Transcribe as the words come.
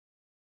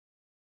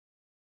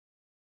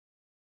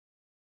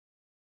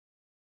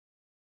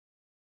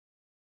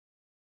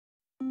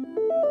The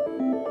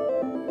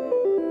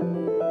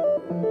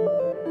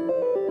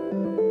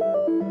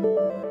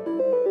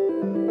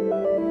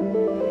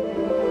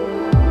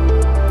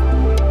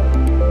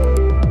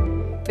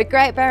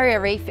Great Barrier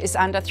Reef is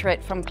under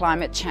threat from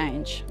climate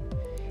change.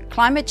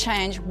 Climate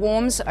change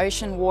warms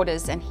ocean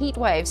waters, and heat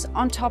waves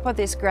on top of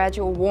this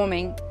gradual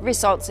warming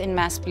results in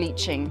mass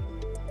bleaching.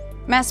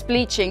 Mass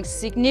bleaching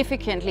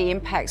significantly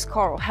impacts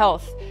coral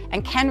health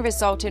and can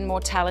result in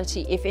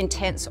mortality if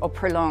intense or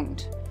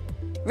prolonged.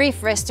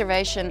 Reef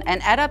restoration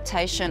and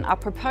adaptation are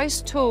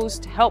proposed tools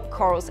to help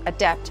corals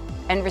adapt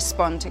and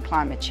respond to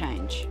climate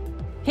change.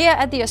 Here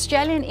at the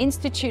Australian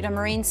Institute of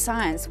Marine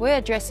Science, we're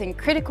addressing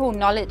critical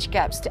knowledge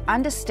gaps to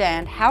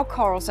understand how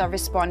corals are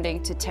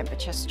responding to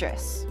temperature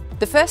stress.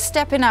 The first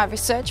step in our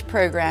research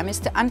program is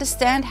to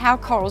understand how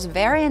corals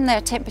vary in their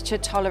temperature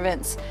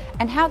tolerance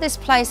and how this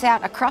plays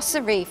out across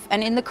the reef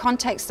and in the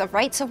context of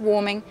rates of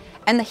warming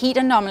and the heat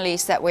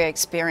anomalies that we're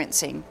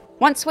experiencing.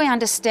 Once we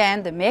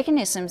understand the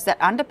mechanisms that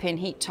underpin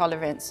heat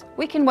tolerance,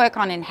 we can work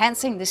on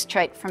enhancing this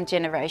trait from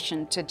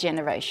generation to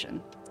generation.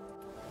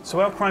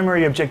 So our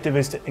primary objective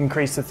is to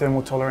increase the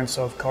thermal tolerance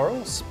of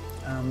corals.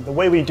 The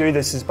way we do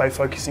this is by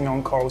focusing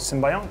on coral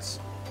symbionts.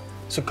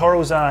 So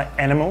corals are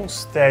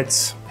animals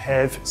that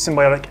have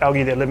symbiotic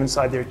algae that live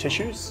inside their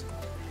tissues.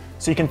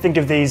 So you can think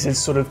of these as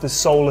sort of the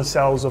solar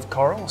cells of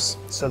corals.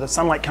 So the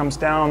sunlight comes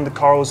down, the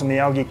corals and the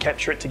algae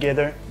capture it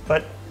together.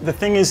 But the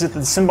thing is that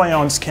the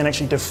symbionts can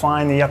actually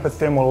define the upper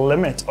thermal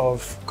limit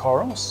of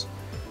corals.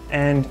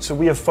 And so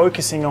we are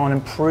focusing on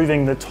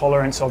improving the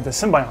tolerance of the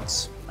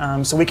symbionts.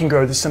 So we can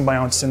grow the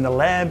symbionts in the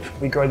lab,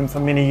 we grow them for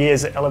many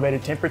years at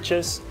elevated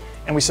temperatures,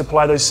 and we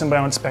supply those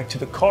symbionts back to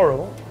the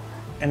coral.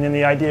 And then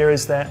the idea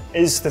is that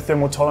is the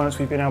thermal tolerance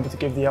we've been able to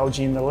give the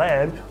algae in the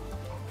lab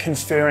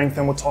conferring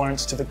thermal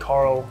tolerance to the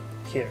coral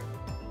here.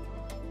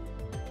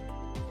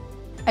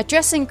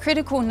 Addressing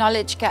critical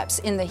knowledge gaps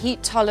in the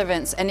heat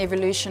tolerance and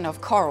evolution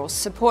of corals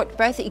support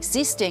both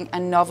existing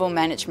and novel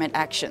management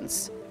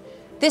actions.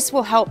 This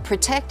will help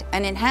protect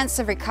and enhance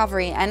the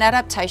recovery and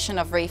adaptation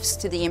of reefs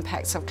to the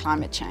impacts of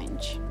climate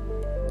change.